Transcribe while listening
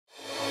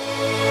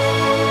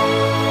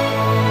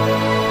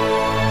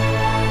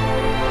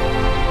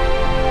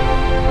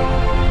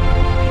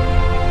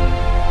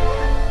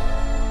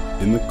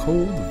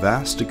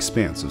vast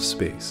expanse of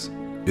space,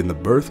 in the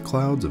birth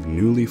clouds of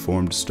newly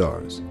formed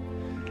stars,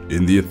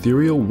 in the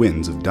ethereal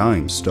winds of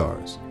dying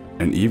stars,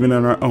 and even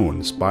in our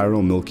own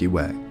spiral Milky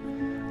Way,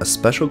 a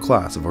special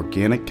class of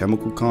organic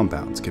chemical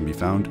compounds can be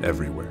found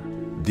everywhere.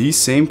 These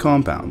same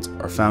compounds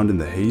are found in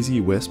the hazy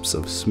wisps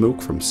of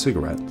smoke from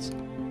cigarettes,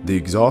 the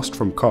exhaust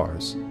from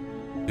cars,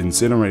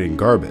 incinerating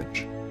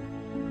garbage,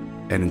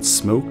 and in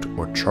smoked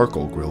or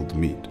charcoal-grilled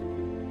meat.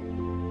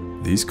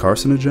 These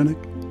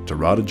carcinogenic,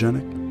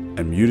 teratogenic,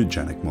 and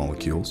mutagenic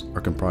molecules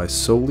are comprised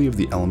solely of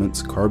the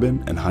elements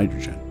carbon and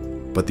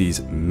hydrogen, but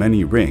these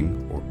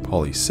many-ring or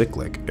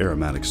polycyclic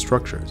aromatic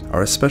structures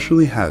are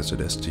especially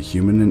hazardous to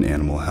human and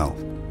animal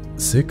health.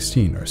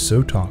 16 are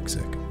so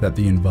toxic that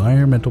the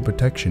Environmental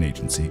Protection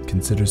Agency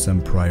considers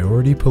them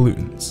priority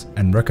pollutants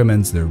and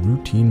recommends their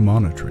routine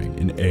monitoring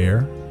in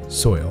air,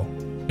 soil,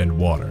 and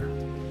water.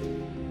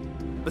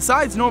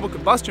 Besides normal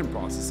combustion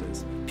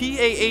processes,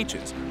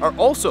 PAHs are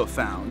also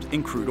found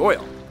in crude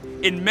oil.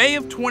 In May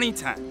of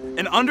 2010,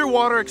 an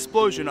underwater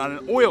explosion on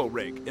an oil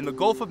rig in the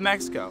Gulf of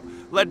Mexico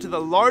led to the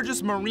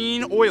largest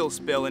marine oil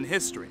spill in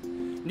history.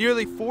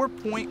 Nearly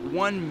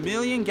 4.1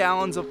 million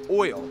gallons of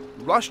oil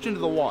rushed into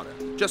the water,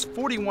 just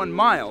 41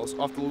 miles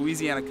off the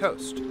Louisiana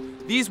coast.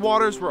 These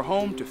waters were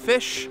home to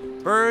fish,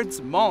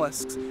 birds,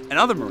 mollusks, and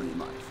other marine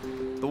life.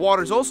 The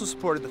waters also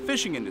supported the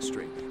fishing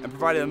industry and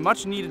provided a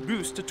much-needed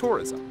boost to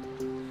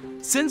tourism.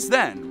 Since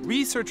then,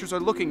 researchers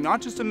are looking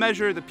not just to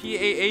measure the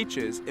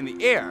PAHs in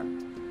the air,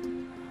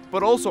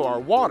 but also our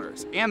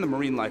waters and the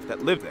marine life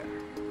that live there.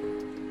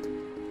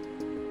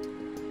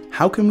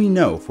 How can we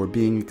know if we're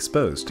being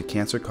exposed to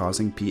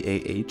cancer-causing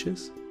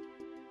PAHs?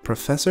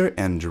 Professor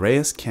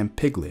Andreas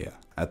Campiglia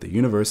at the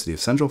University of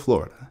Central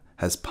Florida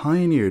has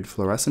pioneered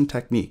fluorescent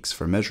techniques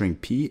for measuring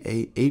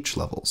PAH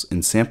levels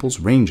in samples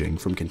ranging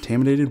from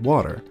contaminated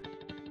water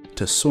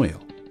to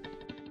soil.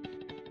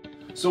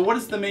 So what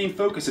is the main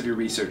focus of your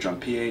research on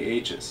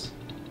PAHs?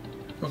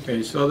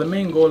 Okay, so the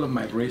main goal of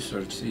my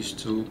research is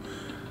to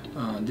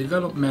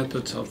develop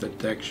methods of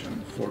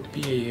detection for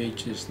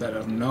PAHs that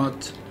are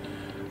not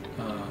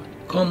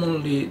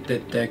commonly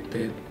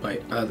detected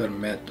by other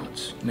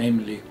methods,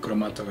 namely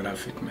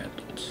chromatographic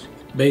methods.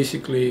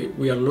 Basically,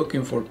 we are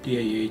looking for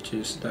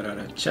PAHs that are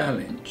a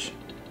challenge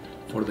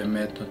for the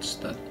methods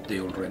that they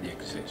already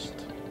exist.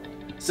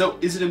 So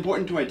is it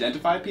important to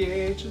identify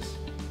PAHs?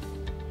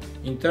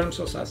 In terms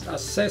of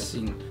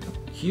assessing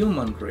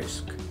human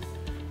risk,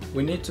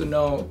 we need to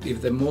know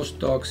if the most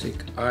toxic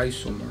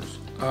isomers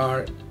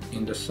are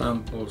in the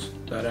samples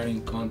that are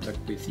in contact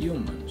with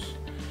humans.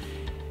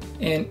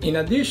 And in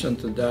addition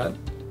to that,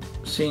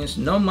 since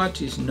not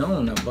much is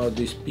known about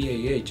these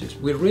PAHs,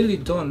 we really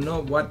don't know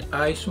what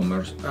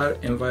isomers are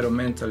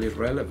environmentally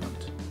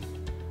relevant.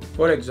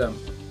 For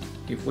example,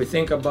 if we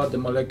think about the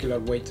molecular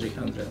weight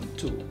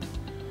 302,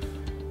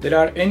 there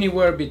are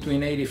anywhere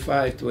between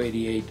 85 to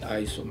 88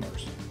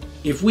 isomers.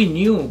 If we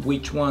knew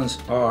which ones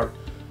are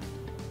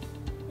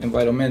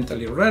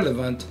environmentally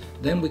relevant,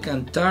 then we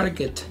can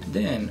target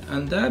them,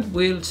 and that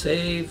will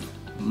save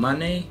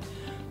money,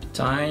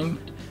 time,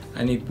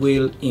 and it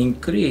will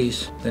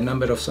increase the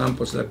number of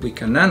samples that we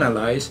can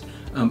analyze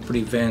and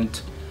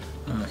prevent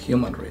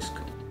human risk.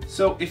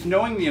 So if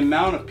knowing the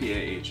amount of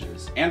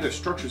PAHs and their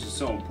structures is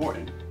so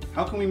important,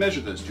 how can we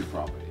measure those two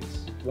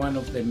properties? One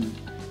of the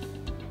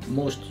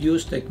most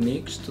used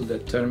techniques to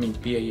determine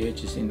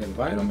PAHs in the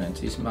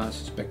environment is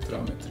mass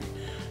spectrometry.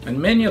 And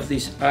many of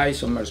these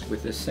isomers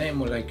with the same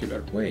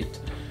molecular weight,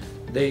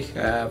 they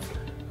have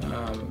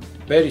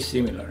very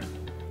similar,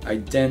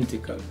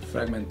 identical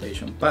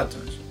fragmentation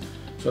patterns.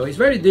 So it's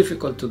very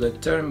difficult to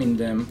determine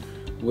them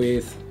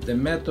with the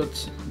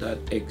methods that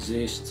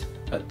exist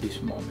at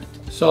this moment.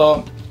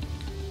 So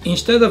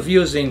instead of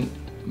using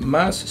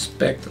mass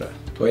spectra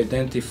to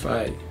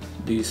identify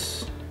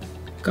these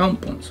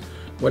compounds,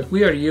 what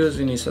we are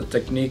using is a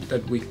technique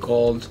that we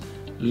called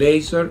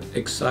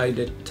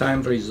laser-excited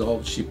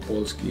time-resolved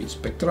Shipolsky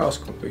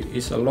spectroscopy.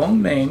 It's a long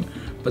name,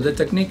 but the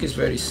technique is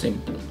very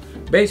simple.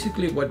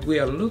 Basically, what we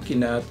are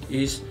looking at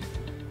is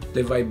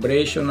the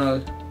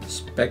vibrational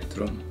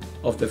spectrum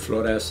of the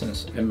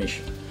fluorescence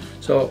emission.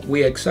 So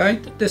we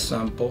excite the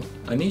sample,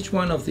 and each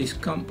one of these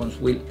compounds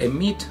will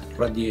emit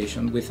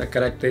radiation with a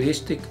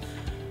characteristic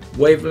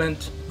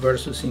wavelength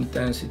versus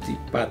intensity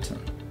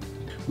pattern.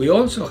 We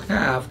also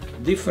have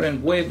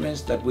different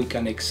wavelengths that we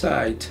can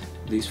excite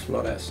this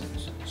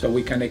fluorescence. So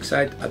we can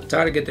excite a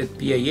targeted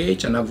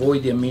PAH and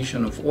avoid the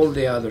emission of all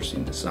the others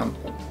in the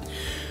sample.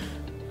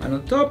 And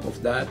on top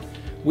of that,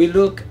 we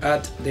look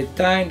at the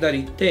time that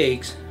it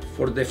takes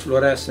for the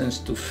fluorescence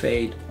to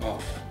fade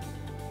off.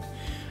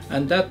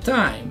 And that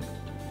time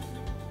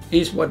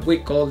is what we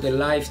call the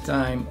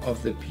lifetime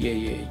of the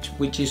PAH,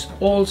 which is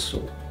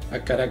also a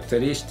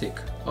characteristic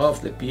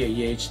of the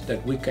PAH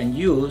that we can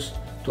use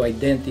to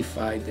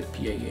identify the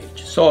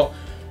PAH. So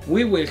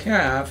we will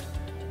have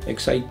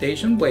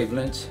excitation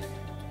wavelengths,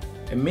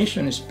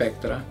 emission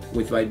spectra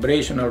with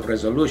vibrational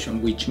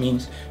resolution, which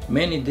means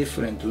many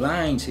different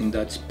lines in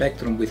that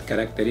spectrum with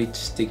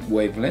characteristic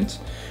wavelengths,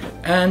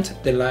 and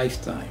the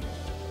lifetime.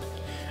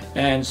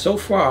 And so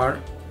far,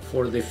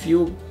 for the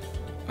few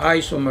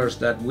isomers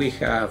that we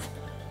have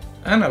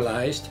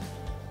analyzed,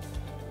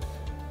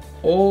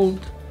 all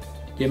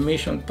the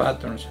emission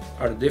patterns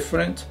are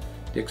different,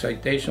 the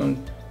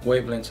excitation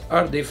wavelengths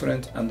are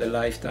different, and the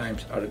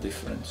lifetimes are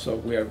different. So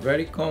we are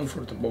very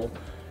comfortable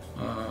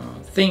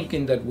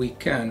thinking that we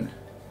can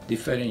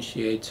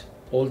differentiate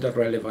all the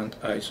relevant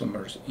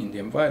isomers in the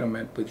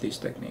environment with this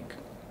technique.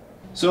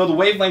 So the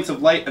wavelengths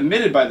of light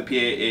emitted by the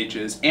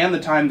PAHs and the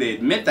time they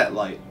emit that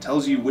light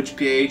tells you which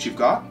PAH you've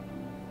got?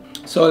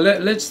 So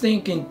let's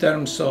think in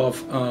terms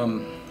of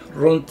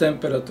room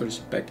temperature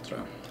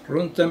spectra.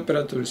 Room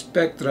temperature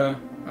spectra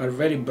are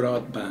very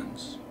broad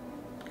bands.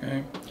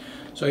 Okay?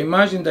 So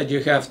imagine that you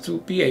have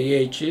two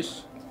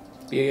PAHs,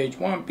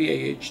 PAH1,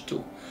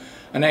 PAH2,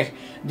 and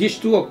these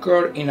two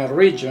occur in a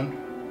region,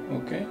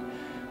 okay,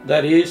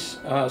 that is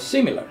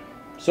similar.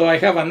 So I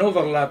have an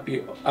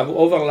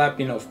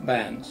overlapping of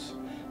bands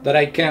that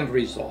I can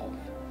resolve.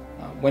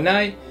 When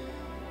I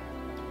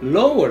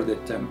lower the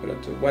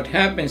temperature, what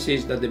happens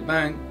is that the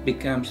band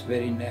becomes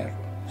very narrow.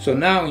 So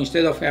now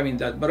instead of having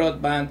that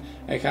broad band,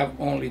 I have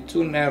only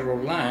two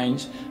narrow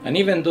lines, and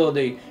even though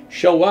they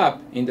show up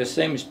in the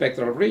same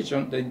spectral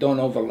region, they don't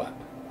overlap,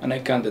 and I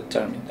can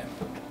determine them.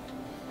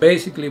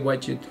 Basically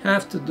what you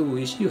have to do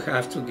is you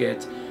have to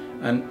get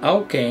an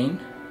alkane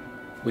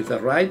with the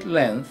right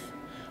length,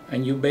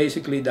 and you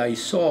basically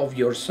dissolve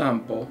your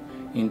sample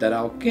in that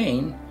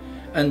alkane,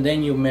 and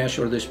then you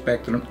measure the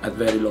spectrum at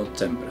very low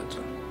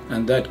temperature,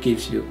 and that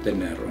gives you the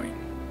narrowing.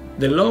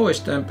 The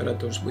lowest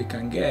temperatures we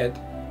can get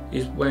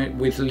is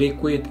with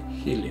liquid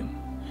helium.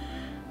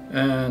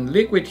 And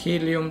liquid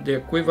helium, the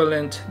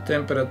equivalent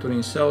temperature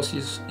in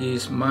Celsius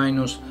is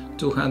minus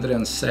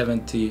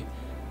 270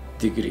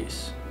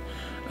 degrees.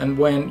 And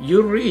when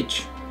you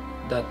reach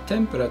that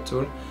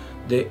temperature,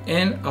 the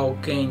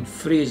N-alkane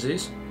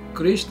freezes,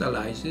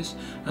 crystallizes,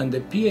 and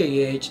the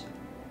PAH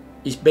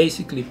is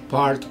basically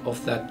part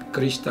of that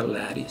crystal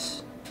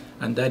lattice,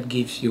 and that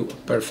gives you a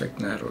perfect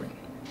narrowing.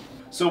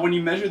 So when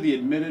you measure the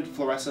emitted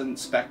fluorescent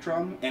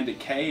spectrum and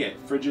decay at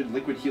frigid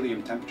liquid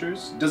helium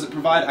temperatures, does it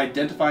provide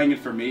identifying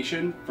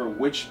information for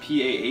which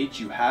PAH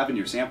you have in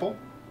your sample?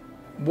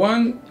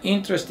 One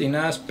interesting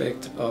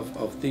aspect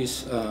of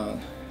this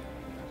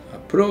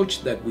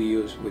approach that we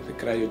use with the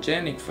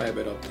cryogenic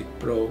fiber optic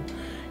probe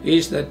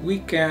is that we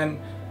can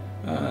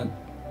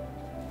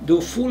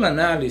do full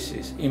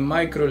analysis in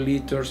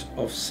microliters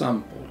of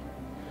sample.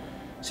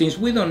 Since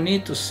we don't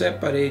need to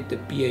separate the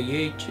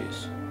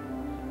PAHs,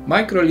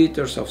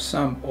 microliters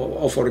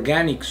of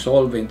organic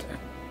solvent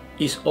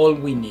is all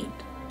we need.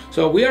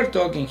 So we are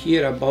talking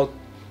here about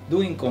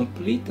doing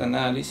complete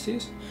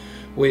analysis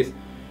with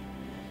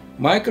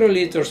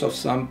microliters of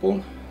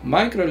sample,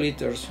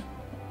 microliters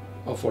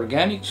of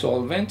organic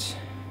solvents,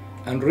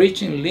 and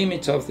reaching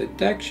limits of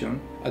detection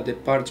at the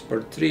parts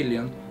per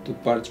trillion to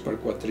parts per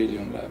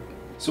quadrillion level.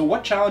 So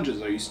what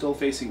challenges are you still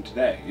facing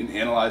today in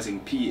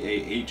analyzing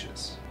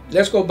PAHs?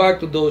 Let's go back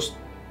to those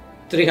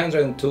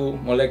 302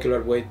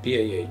 molecular weight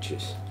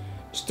PAHs.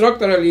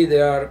 Structurally,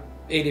 there are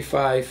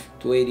 85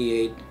 to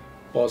 88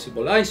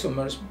 possible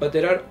isomers, but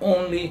there are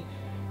only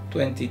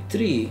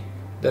 23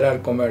 that are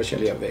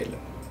commercially available.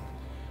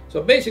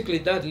 So basically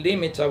that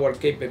limits our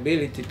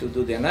capability to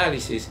do the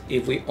analysis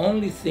if we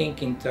only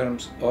think in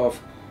terms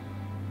of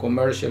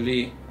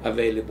commercially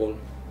available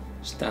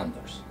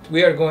standards.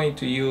 We are going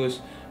to use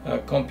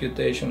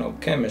computational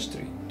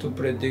chemistry to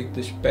predict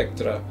the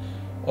spectra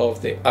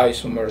of the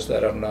isomers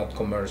that are not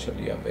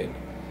commercially available.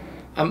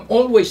 I'm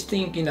always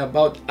thinking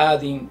about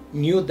adding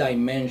new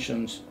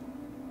dimensions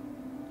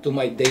to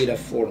my data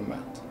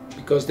format,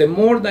 because the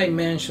more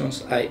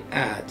dimensions I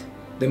add,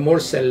 the more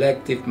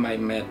selective my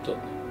method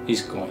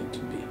is going to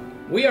be.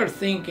 We are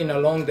thinking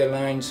along the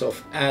lines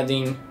of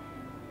adding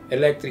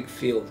electric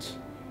fields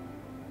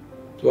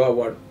to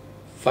our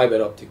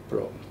fiber optic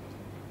probe.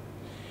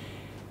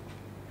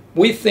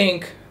 We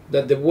think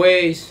that the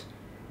ways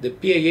the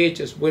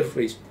PAHs will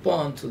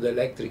respond to the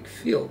electric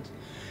field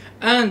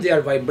and their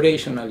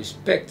vibrational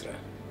spectra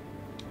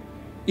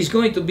is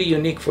going to be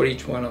unique for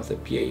each one of the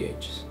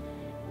PAHs.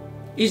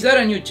 Is that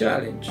a new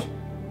challenge?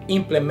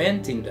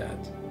 Implementing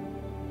that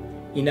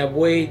in a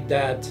way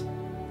that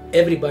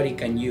everybody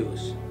can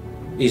use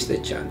is the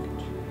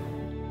challenge.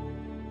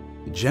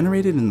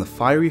 Generated in the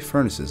fiery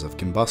furnaces of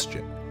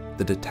combustion,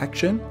 the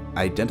detection,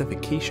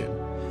 identification,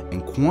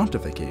 and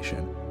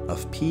quantification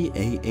of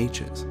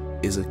PAHs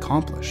is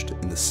accomplished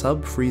in the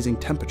sub-freezing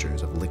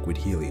temperatures of liquid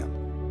helium.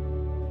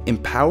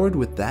 Empowered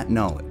with that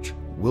knowledge,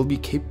 we'll be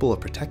capable of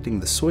protecting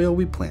the soil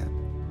we plant,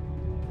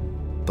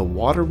 the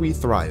water we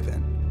thrive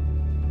in,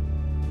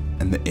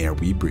 and the air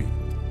we breathe.